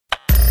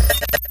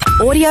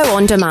Audio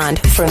on demand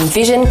from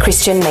Vision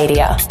Christian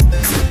Media.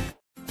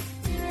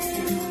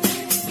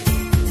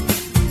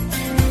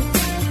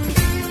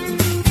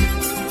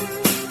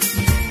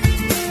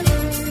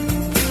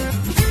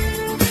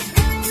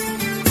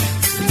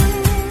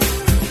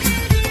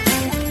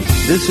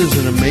 This is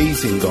an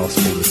amazing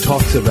gospel. It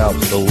talks about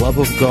the love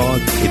of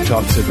God. It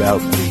talks about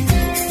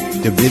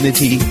the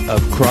divinity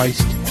of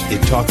Christ.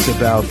 It talks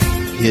about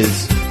his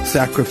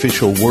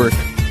sacrificial work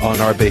on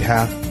our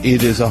behalf.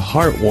 It is a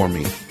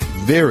heartwarming,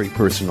 very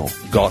personal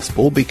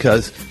gospel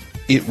because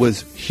it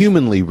was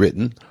humanly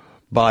written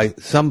by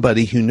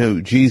somebody who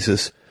knew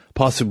Jesus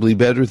possibly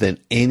better than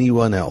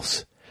anyone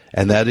else,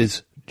 and that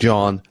is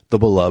John, the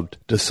beloved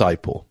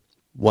disciple.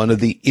 One of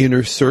the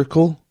inner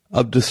circle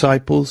of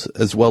disciples,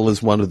 as well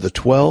as one of the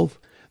 12,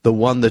 the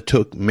one that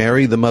took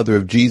Mary, the mother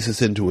of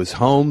Jesus, into his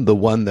home, the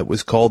one that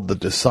was called the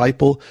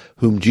disciple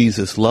whom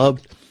Jesus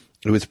loved.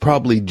 It was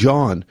probably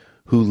John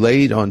who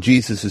laid on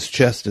Jesus'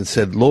 chest and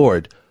said,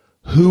 "Lord,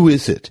 who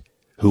is it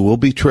who will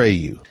betray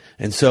you?"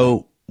 And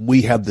so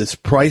we have this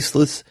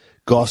priceless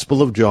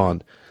Gospel of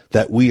John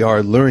that we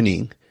are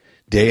learning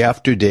day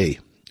after day.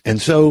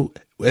 And so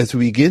as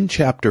we begin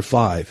chapter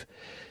 5,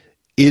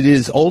 it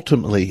is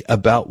ultimately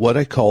about what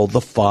I call the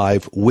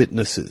 5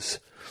 witnesses.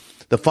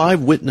 The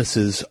 5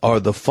 witnesses are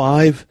the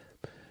 5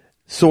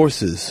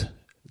 sources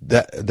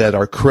that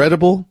are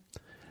credible,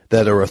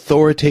 that are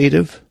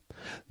authoritative,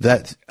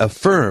 that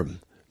affirm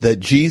that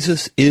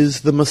Jesus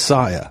is the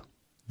Messiah,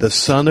 the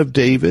Son of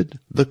David,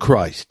 the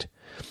Christ.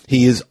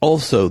 He is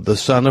also the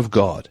Son of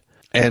God.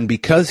 And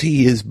because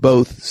he is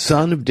both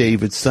Son of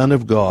David, Son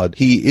of God,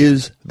 he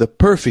is the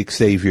perfect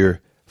Savior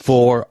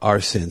for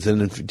our sins.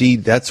 And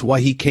indeed, that's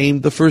why he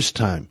came the first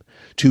time,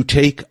 to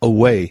take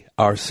away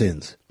our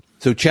sins.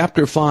 So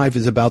chapter 5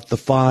 is about the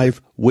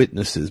 5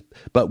 witnesses,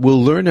 but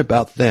we'll learn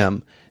about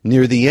them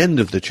near the end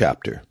of the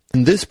chapter.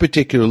 In this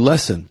particular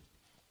lesson,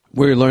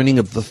 we're learning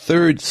of the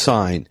 3rd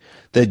sign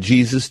that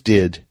Jesus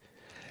did,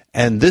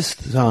 and this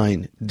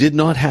sign did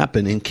not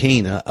happen in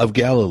Cana of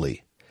Galilee.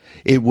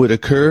 It would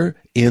occur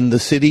in the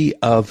city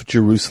of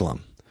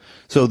Jerusalem.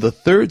 So the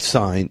 3rd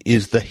sign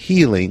is the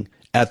healing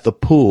at the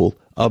pool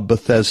of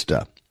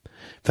Bethesda,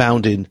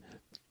 found in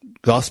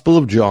Gospel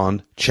of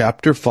John,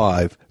 chapter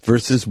 5,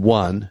 verses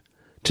 1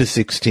 to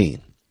 16.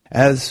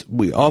 As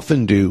we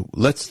often do,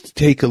 let's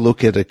take a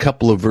look at a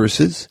couple of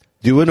verses,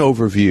 do an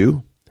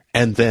overview,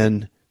 and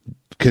then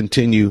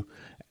continue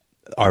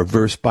our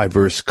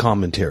verse-by-verse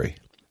commentary.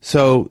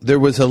 So there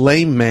was a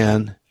lame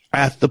man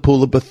at the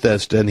pool of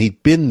Bethesda, and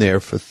he'd been there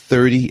for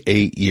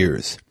 38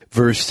 years.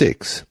 Verse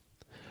 6,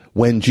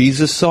 when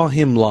Jesus saw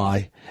him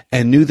lie,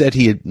 and knew that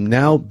he had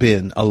now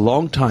been a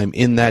long time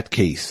in that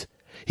case,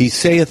 he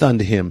saith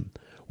unto him,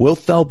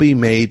 Wilt thou be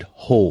made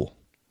whole?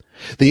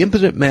 The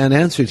impotent man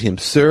answered him,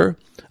 Sir,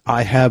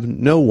 I have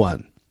no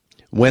one,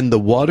 when the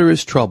water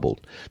is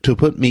troubled, to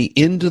put me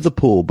into the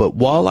pool, but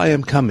while I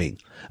am coming,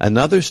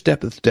 another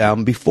steppeth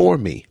down before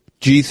me.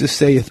 Jesus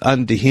saith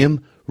unto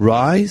him,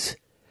 Rise,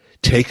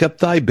 take up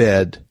thy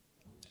bed,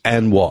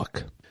 and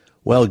walk.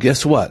 Well,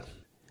 guess what?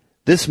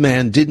 This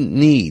man didn't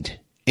need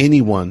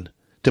anyone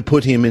to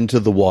put him into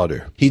the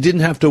water. He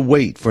didn't have to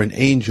wait for an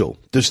angel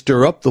to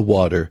stir up the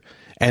water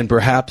and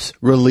perhaps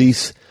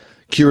release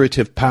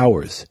curative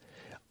powers.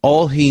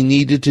 All he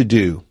needed to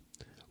do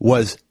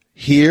was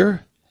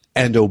hear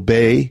and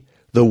obey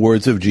the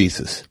words of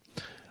Jesus.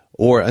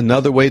 Or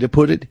another way to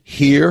put it,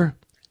 hear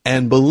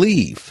and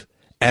believe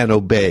and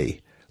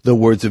obey the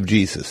words of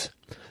Jesus.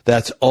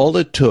 That's all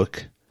it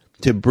took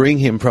to bring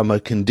him from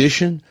a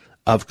condition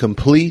of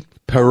complete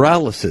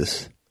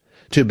paralysis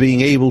to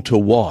being able to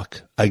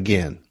walk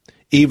again,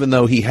 even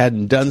though he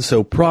hadn't done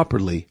so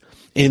properly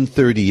in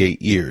 38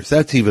 years.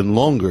 That's even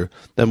longer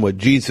than what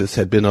Jesus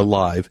had been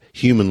alive,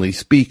 humanly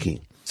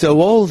speaking.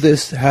 So all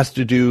this has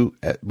to do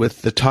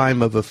with the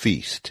time of a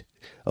feast.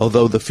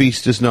 Although the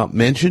feast is not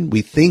mentioned,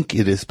 we think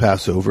it is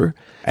Passover.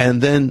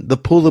 And then the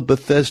pool of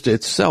Bethesda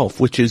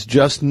itself, which is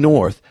just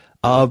north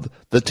of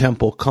the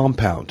temple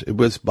compound. It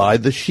was by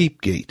the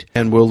sheep gate,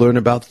 and we'll learn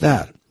about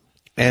that.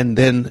 And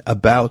then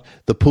about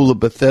the pool of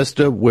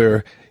Bethesda,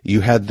 where you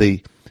had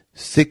the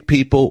sick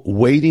people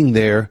waiting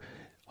there,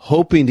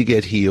 hoping to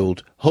get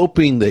healed,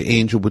 hoping the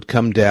angel would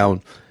come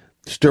down,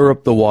 stir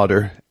up the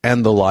water,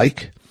 and the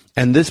like.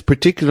 And this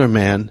particular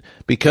man,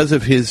 because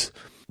of his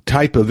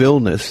type of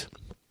illness,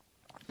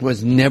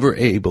 was never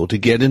able to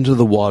get into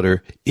the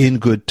water in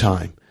good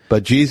time.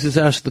 But Jesus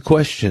asked the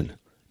question,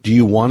 do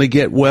you want to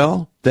get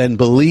well? Then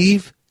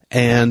believe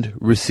and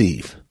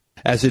receive.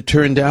 As it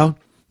turned out,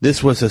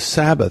 this was a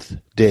Sabbath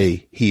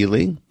day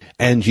healing,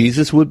 and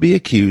Jesus would be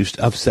accused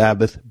of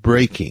Sabbath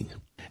breaking.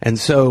 And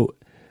so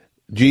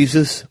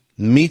Jesus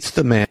meets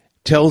the man,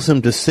 tells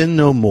him to sin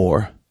no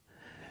more,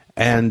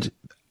 and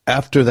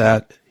after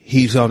that,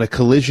 he's on a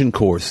collision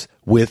course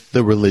with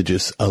the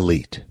religious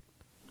elite.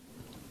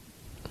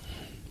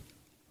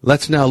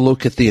 Let's now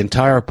look at the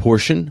entire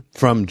portion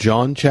from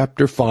John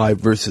chapter 5,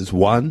 verses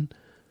 1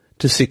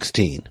 to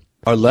 16.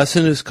 Our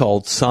lesson is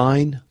called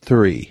Sign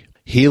 3,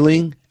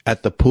 Healing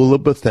at the Pool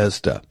of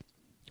Bethesda.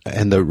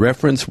 And the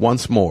reference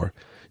once more,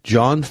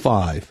 John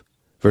 5,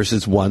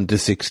 verses 1 to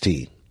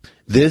 16.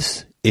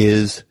 This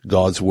is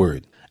God's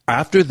word.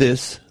 After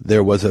this,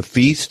 there was a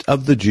feast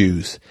of the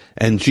Jews,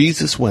 and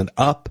Jesus went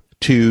up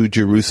to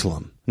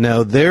Jerusalem.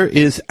 Now there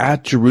is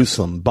at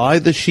Jerusalem by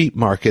the sheep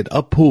market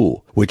a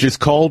pool, which is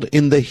called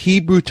in the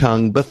Hebrew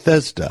tongue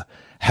Bethesda,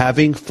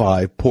 having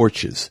 5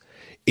 porches.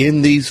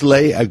 In these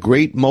lay a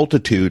great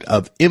multitude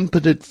of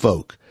impotent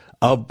folk,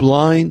 of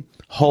blind,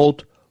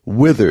 halt,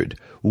 withered,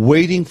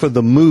 waiting for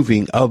the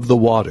moving of the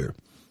water.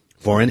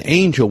 For an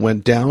angel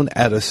went down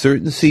at a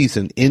certain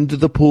season into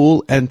the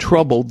pool and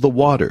troubled the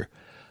water.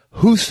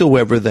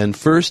 Whosoever then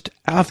first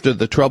after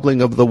the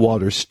troubling of the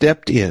water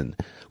stepped in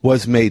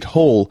was made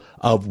whole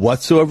of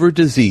whatsoever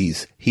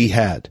disease he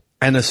had.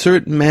 And a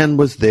certain man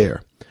was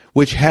there,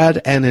 which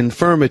had an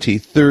infirmity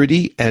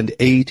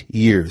 38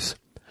 years.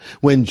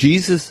 When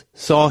Jesus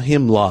saw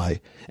him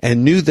lie,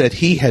 and knew that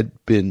he had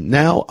been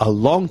now a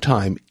long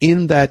time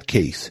in that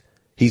case,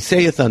 he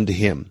saith unto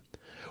him,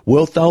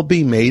 Wilt thou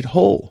be made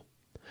whole?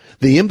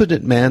 The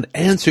impotent man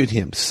answered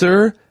him,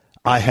 Sir,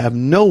 I have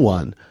no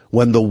one,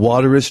 when the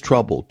water is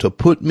troubled, to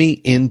put me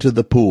into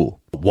the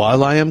pool.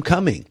 While I am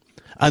coming,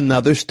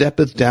 another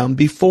steppeth down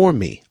before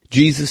me.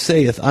 Jesus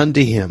saith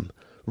unto him,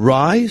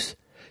 Rise,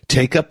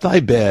 take up thy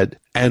bed,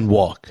 and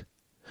walk.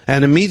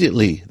 And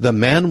immediately the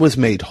man was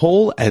made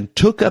whole, and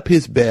took up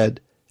his bed,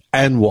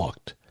 and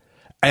walked.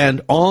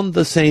 And on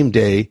the same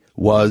day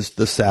was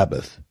the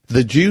Sabbath.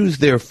 The Jews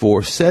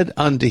therefore said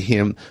unto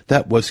him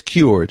that was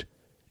cured,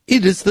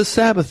 It is the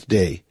Sabbath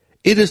day.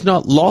 It is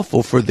not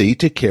lawful for thee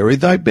to carry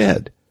thy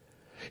bed.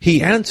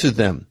 He answered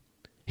them,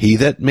 He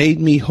that made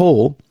me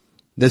whole,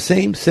 the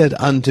same said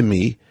unto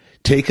me,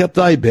 Take up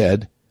thy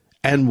bed,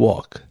 and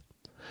walk.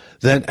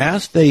 Then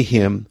asked they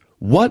him,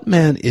 What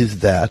man is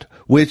that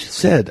which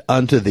said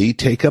unto thee,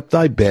 Take up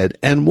thy bed,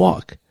 and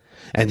walk?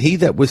 And he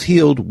that was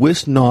healed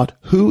wist not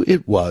who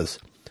it was,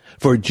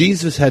 for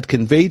Jesus had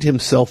conveyed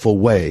himself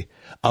away,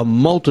 a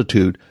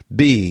multitude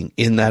being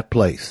in that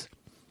place.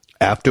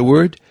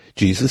 Afterward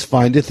Jesus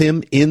findeth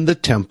him in the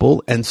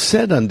temple, and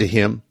said unto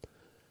him,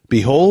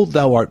 Behold,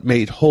 thou art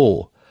made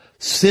whole.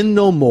 Sin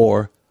no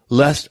more,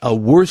 lest a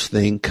worse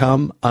thing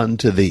come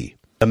unto thee.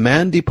 The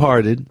man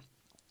departed,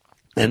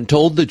 and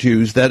told the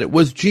Jews that it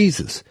was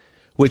Jesus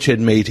which had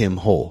made him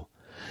whole.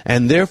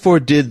 And therefore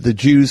did the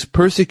Jews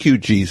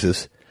persecute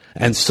Jesus,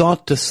 and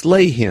sought to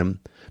slay him,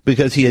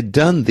 because he had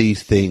done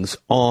these things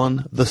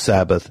on the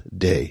Sabbath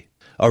day.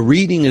 Our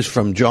reading is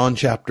from John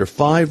chapter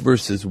 5,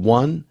 verses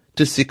 1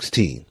 to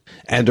 16.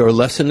 And our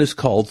lesson is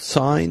called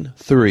Sign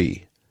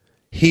 3,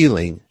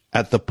 Healing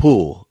at the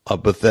Pool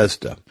of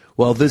Bethesda.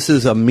 Well, this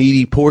is a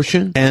meaty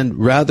portion, and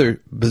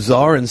rather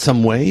bizarre in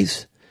some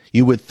ways.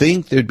 You would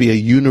think there'd be a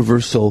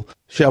universal,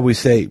 shall we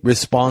say,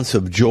 response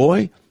of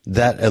joy,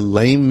 that a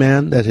lame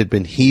man that had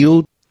been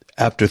healed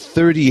after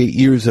 38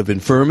 years of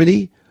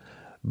infirmity.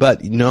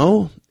 But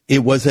no,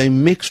 it was a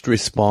mixed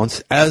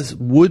response, as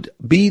would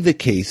be the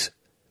case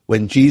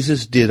when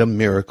Jesus did a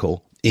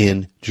miracle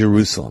in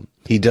Jerusalem.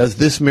 He does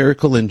this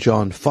miracle in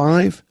John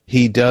 5.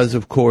 He does,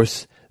 of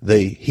course, the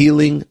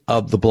healing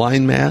of the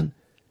blind man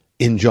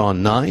in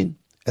John 9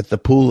 at the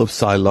pool of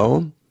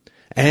Siloam.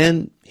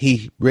 And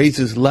he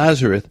raises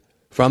Lazarus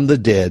from the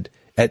dead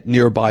at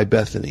nearby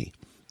Bethany.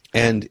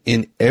 And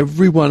in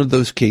every one of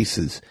those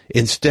cases,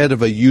 instead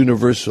of a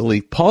universally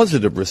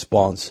positive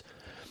response,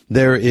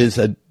 there is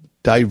a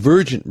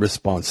divergent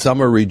response.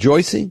 Some are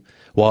rejoicing,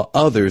 while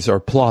others are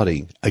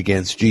plotting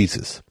against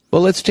Jesus.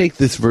 Well, let's take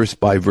this verse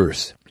by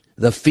verse.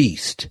 The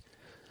feast.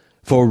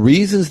 For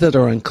reasons that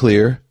are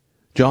unclear,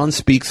 John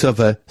speaks of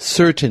a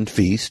certain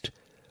feast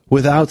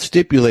without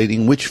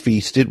stipulating which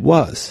feast it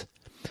was.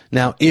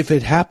 Now, if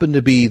it happened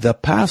to be the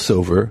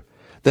Passover,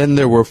 then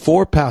there were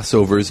 4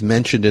 Passovers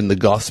mentioned in the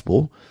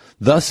Gospel,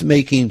 thus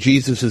making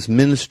Jesus'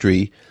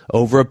 ministry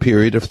over a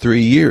period of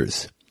 3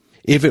 years.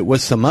 If it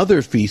was some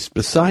other feast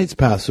besides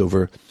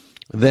Passover,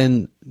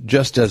 then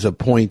just as a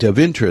point of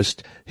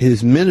interest,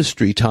 his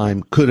ministry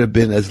time could have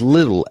been as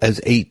little as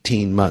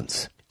 18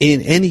 months.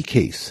 In any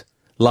case,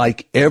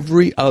 like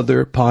every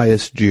other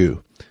pious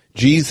Jew,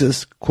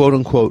 Jesus,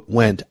 quote-unquote,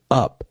 went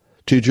up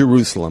to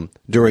Jerusalem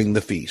during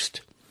the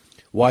feast.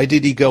 Why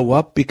did he go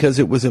up? Because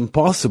it was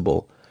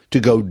impossible to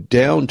go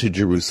down to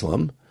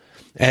Jerusalem,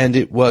 and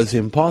it was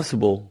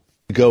impossible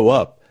to go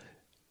up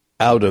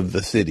out of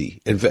the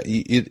city.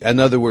 In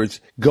other words,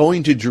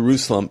 going to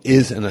Jerusalem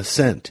is an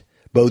ascent,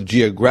 both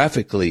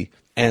geographically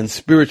and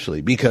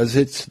spiritually, because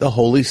it's the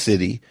holy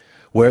city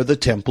where the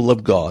temple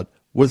of God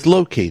was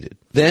located.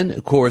 Then,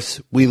 of course,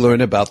 we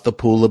learn about the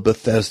pool of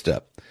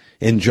Bethesda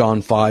in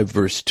John 5,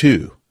 verse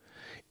 2.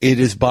 It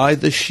is by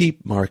the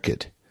sheep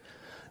market.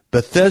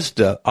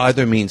 Bethesda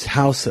either means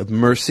house of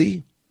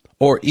mercy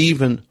or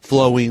even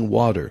flowing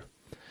water.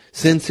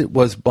 Since it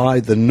was by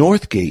the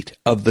north gate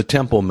of the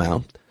Temple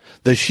Mount,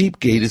 the sheep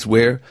gate is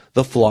where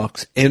the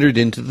flocks entered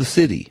into the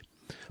city.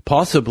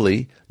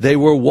 Possibly they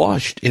were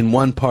washed in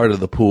one part of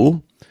the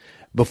pool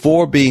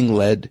before being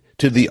led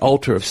to the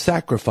altar of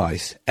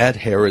sacrifice at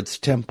Herod's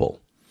temple.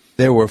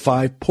 There were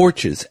 5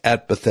 porches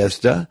at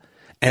Bethesda,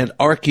 and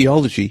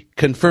archaeology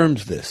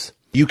confirms this.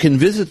 You can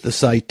visit the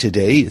site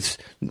today. It's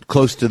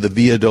close to the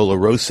Via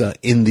Dolorosa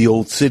in the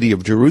old city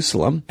of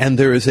Jerusalem, and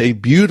there is a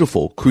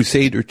beautiful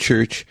Crusader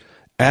church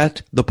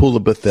at the Pool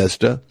of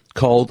Bethesda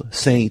called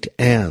St.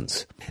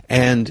 Anne's.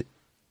 And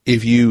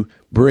if you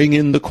bring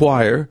in the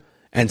choir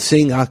and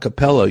sing a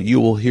cappella, you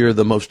will hear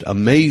the most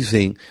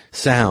amazing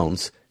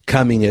sounds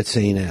coming at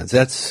St. Anne's.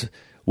 That's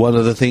one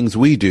of the things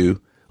we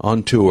do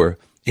on tour,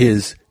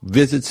 is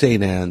visit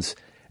St. Anne's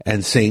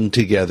and sing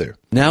together.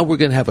 Now we're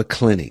going to have a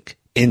clinic.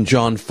 In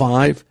John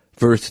 5,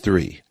 verse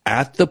 3,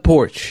 at the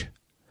porch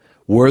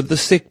were the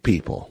sick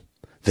people.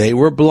 They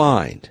were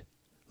blind,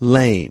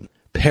 lame,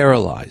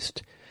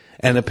 paralyzed,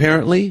 and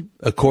apparently,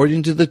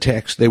 according to the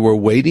text, they were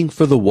waiting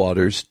for the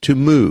waters to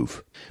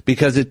move,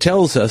 because it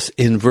tells us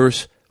in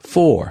verse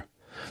 4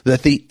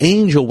 that the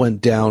angel went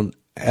down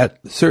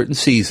at certain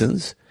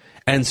seasons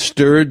and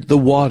stirred the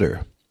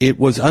water. It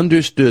was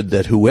understood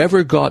that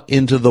whoever got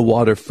into the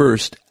water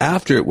first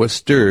after it was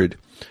stirred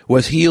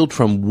was healed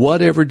from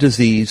whatever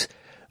disease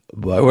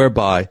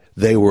whereby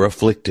they were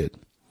afflicted.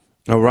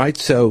 All right,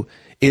 so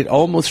it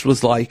almost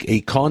was like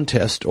a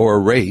contest or a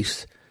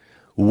race,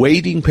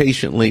 waiting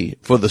patiently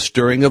for the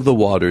stirring of the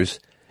waters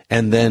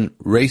and then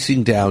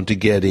racing down to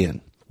get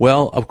in.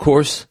 Well, of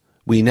course,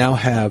 we now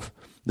have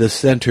the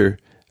center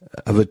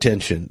of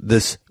attention,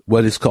 this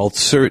what is called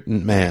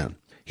certain man.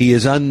 He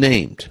is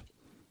unnamed,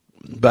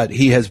 but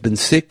he has been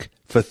sick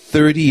for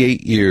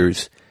 38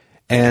 years,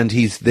 and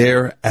he's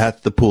there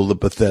at the Pool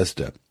of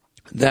Bethesda.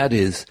 That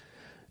is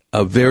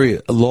a very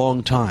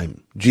long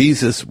time.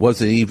 Jesus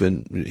wasn't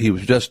even, he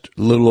was just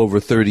a little over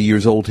 30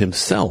 years old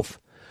himself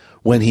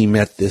when he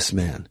met this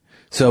man.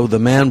 So the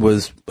man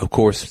was, of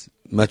course,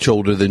 much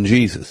older than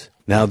Jesus.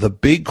 Now the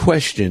big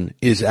question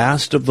is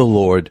asked of the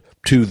Lord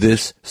to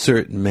this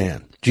certain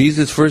man.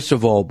 Jesus, first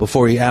of all,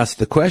 before he asks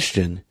the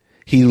question,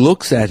 he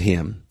looks at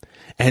him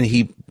and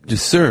he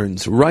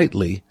discerns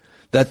rightly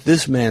that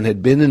this man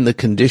had been in the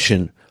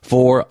condition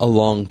for a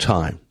long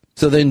time.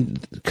 So then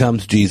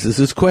comes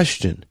Jesus'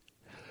 question.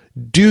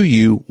 Do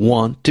you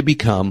want to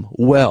become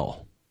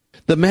well?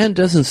 The man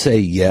doesn't say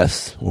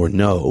yes or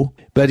no,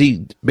 but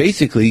he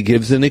basically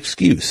gives an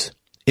excuse.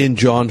 In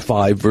John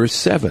 5, verse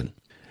 7,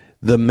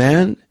 the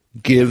man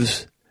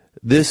gives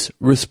this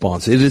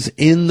response. It is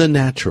in the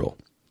natural.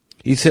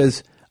 He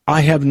says,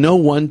 I have no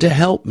one to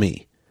help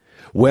me.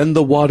 When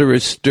the water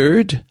is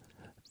stirred,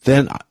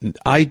 then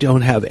I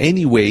don't have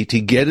any way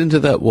to get into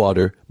that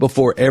water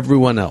before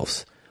everyone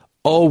else.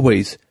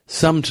 Always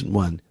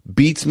someone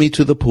beats me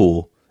to the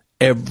pool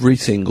every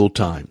single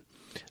time.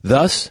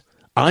 Thus,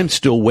 I'm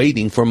still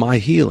waiting for my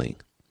healing.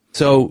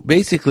 So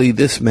basically,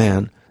 this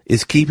man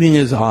is keeping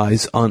his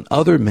eyes on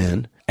other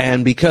men,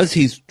 and because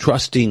he's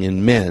trusting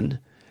in men,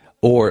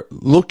 or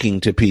looking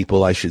to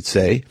people, I should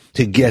say,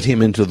 to get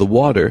him into the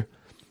water,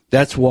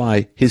 that's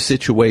why his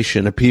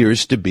situation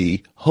appears to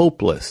be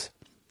hopeless.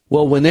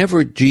 Well,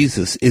 whenever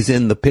Jesus is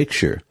in the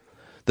picture,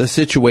 the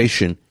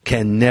situation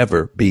can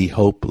never be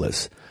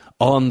hopeless.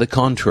 On the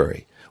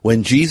contrary,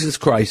 when Jesus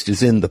Christ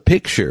is in the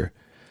picture,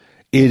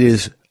 it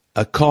is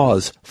a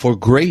cause for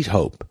great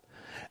hope.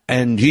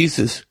 And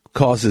Jesus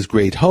causes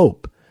great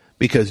hope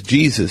because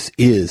Jesus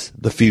is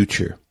the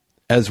future,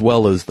 as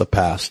well as the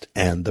past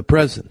and the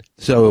present.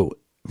 So,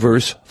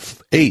 verse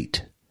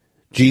 8,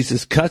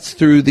 Jesus cuts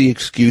through the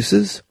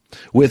excuses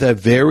with a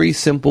very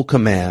simple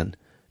command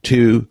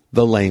to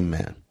the lame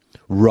man.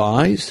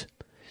 Rise,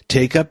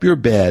 take up your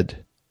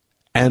bed,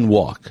 and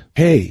walk.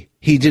 Hey,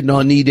 he did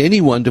not need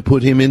anyone to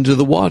put him into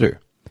the water.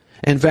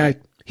 In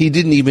fact, he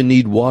didn't even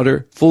need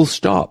water, full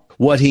stop.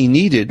 What he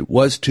needed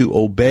was to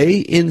obey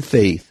in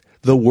faith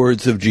the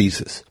words of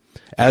Jesus.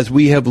 As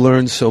we have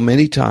learned so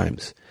many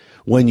times,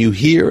 when you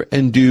hear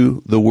and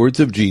do the words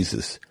of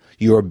Jesus,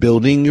 you are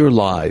building your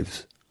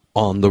lives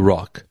on the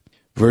rock.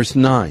 Verse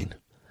 9,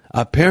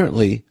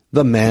 apparently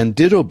the man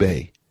did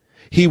obey.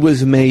 He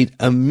was made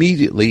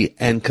immediately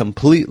and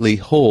completely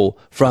whole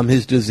from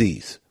his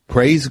disease.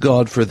 Praise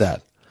God for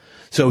that.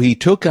 So he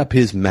took up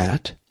his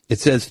mat. It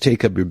says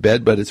take up your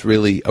bed, but it's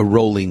really a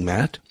rolling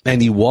mat. And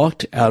he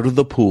walked out of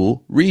the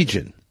pool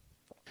region.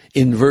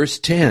 In verse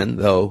 10,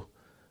 though,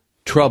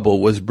 trouble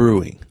was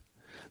brewing.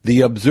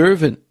 The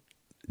observant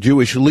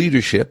Jewish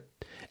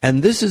leadership,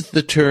 and this is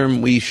the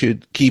term we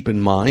should keep in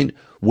mind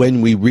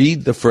when we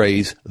read the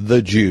phrase,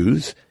 the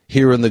Jews,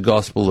 here in the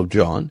Gospel of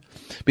John.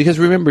 Because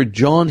remember,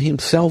 John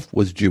himself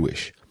was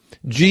Jewish.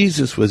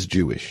 Jesus was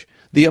Jewish.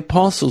 The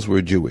apostles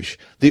were Jewish.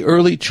 The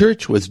early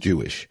church was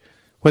Jewish.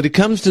 When it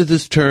comes to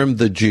this term,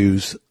 the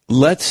Jews,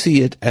 let's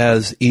see it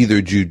as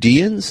either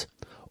Judeans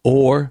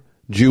or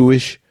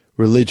Jewish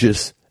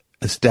religious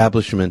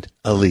establishment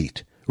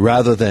elite,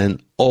 rather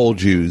than all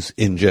Jews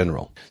in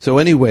general. So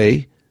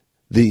anyway,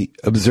 the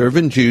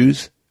observant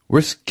Jews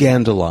were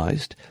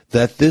scandalized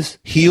that this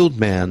healed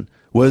man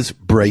was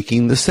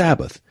breaking the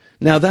Sabbath.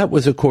 Now that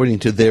was according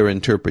to their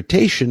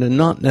interpretation and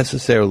not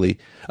necessarily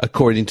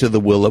according to the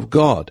will of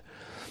God.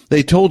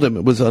 They told him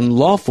it was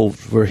unlawful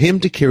for him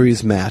to carry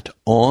his mat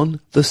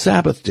on the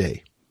Sabbath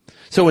day.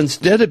 So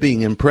instead of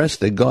being impressed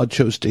that God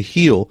chose to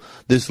heal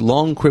this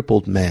long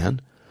crippled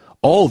man,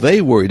 all they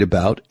worried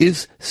about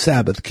is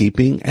Sabbath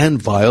keeping and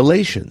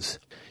violations.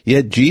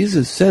 Yet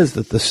Jesus says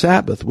that the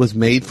Sabbath was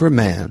made for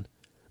man,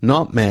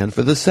 not man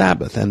for the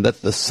Sabbath, and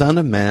that the Son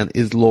of Man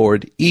is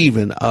Lord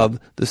even of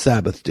the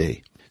Sabbath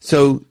day.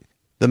 So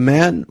the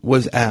man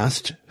was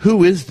asked,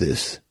 "Who is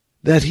this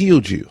that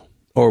healed you?"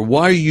 Or,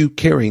 "Why are you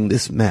carrying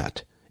this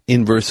mat?"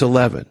 in verse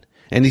 11.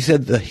 And he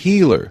said, "The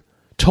healer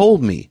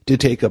told me to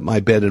take up my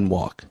bed and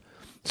walk."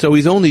 So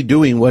he's only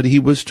doing what he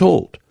was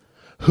told.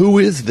 Who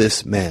is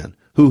this man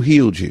who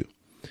healed you?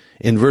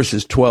 In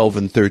verses 12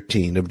 and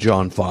 13 of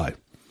John 5.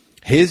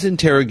 His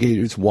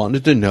interrogators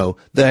wanted to know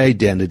the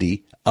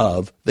identity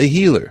of the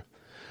healer.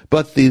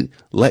 But the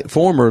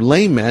former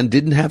lame man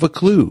didn't have a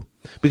clue,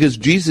 because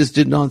Jesus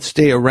did not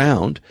stay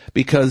around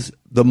because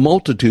the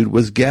multitude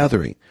was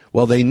gathering.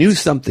 Well, they knew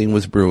something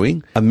was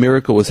brewing, a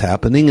miracle was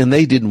happening, and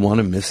they didn't want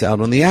to miss out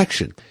on the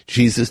action.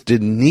 Jesus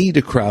didn't need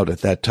a crowd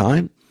at that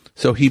time,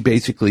 so he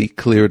basically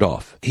cleared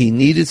off. He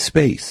needed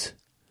space,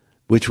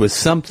 which was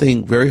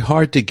something very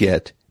hard to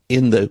get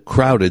in the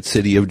crowded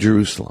city of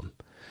Jerusalem.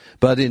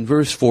 But in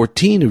verse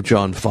 14 of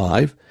John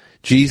 5,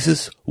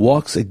 Jesus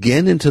walks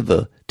again into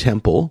the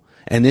temple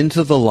and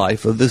into the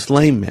life of this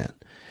lame man.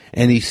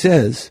 And he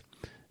says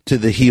to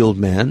the healed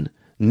man,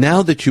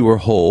 "Now that you are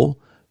whole,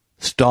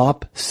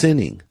 stop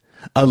sinning,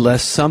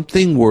 unless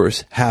something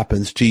worse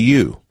happens to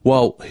you."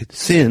 Well,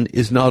 sin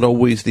is not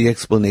always the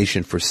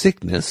explanation for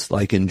sickness,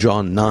 like in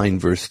John 9,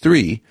 verse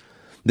 3.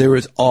 There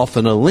is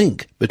often a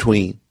link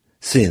between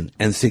sin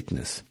and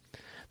sickness.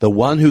 The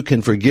one who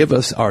can forgive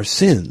us our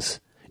sins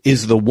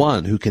is the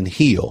one who can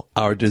heal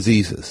our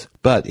diseases.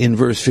 But in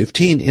verse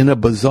 15, in a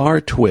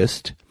bizarre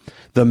twist,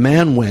 the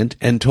man went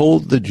and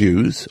told the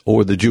Jews,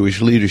 or the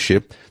Jewish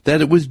leadership, that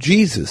it was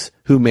Jesus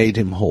who made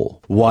him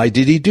whole. Why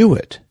did he do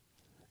it?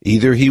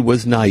 Either he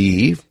was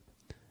naive,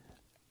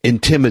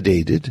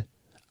 intimidated,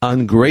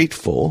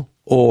 ungrateful,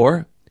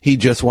 or he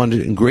just wanted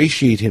to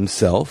ingratiate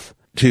himself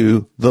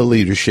to the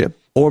leadership,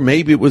 or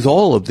maybe it was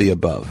all of the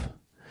above.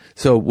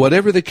 So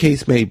whatever the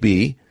case may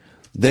be,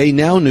 they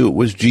now knew it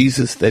was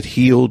Jesus that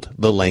healed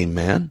the lame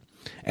man.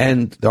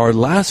 And our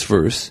last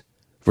verse,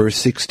 verse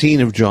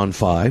 16 of John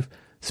 5,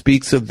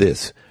 speaks of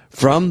this.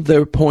 From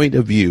their point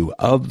of view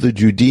of the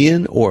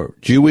Judean or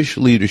Jewish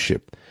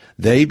leadership,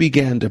 they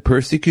began to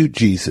persecute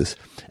Jesus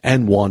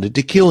and wanted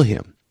to kill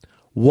him.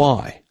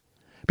 Why?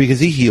 Because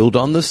he healed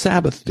on the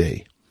Sabbath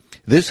day.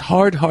 This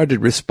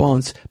hard-hearted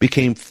response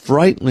became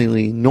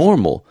frighteningly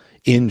normal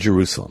in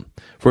Jerusalem.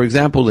 For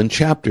example, in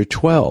chapter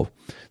 12,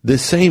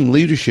 this same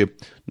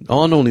leadership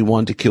not only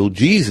wanted to kill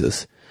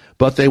Jesus,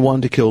 but they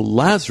wanted to kill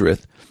Lazarus,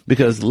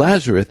 because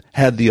Lazarus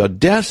had the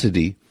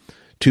audacity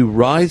to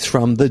rise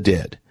from the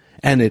dead,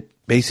 and it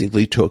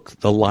basically took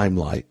the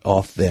limelight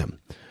off them.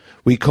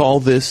 We call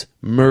this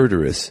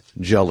murderous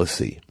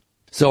jealousy.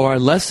 So our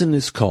lesson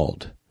is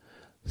called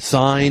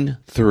Sign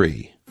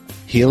 3,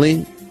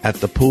 Healing at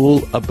the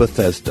Pool of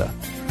Bethesda.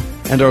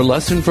 And our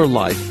lesson for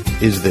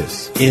life is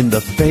this: in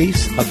the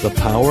face of the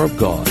power of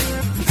God,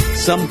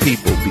 some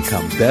people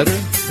become better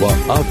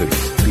while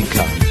others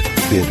become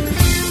bitter.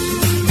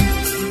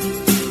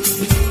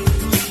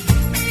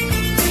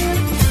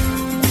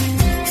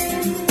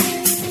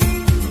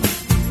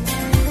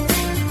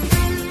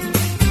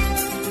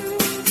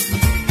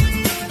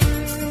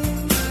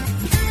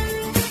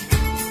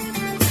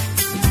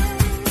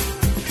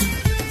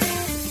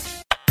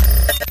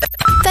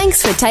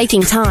 Thanks for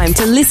taking time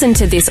to listen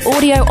to this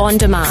audio on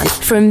demand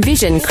from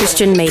Vision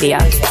Christian Media.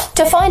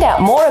 To find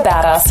out more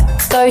about us,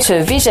 go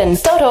to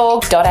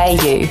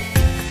vision.org.au.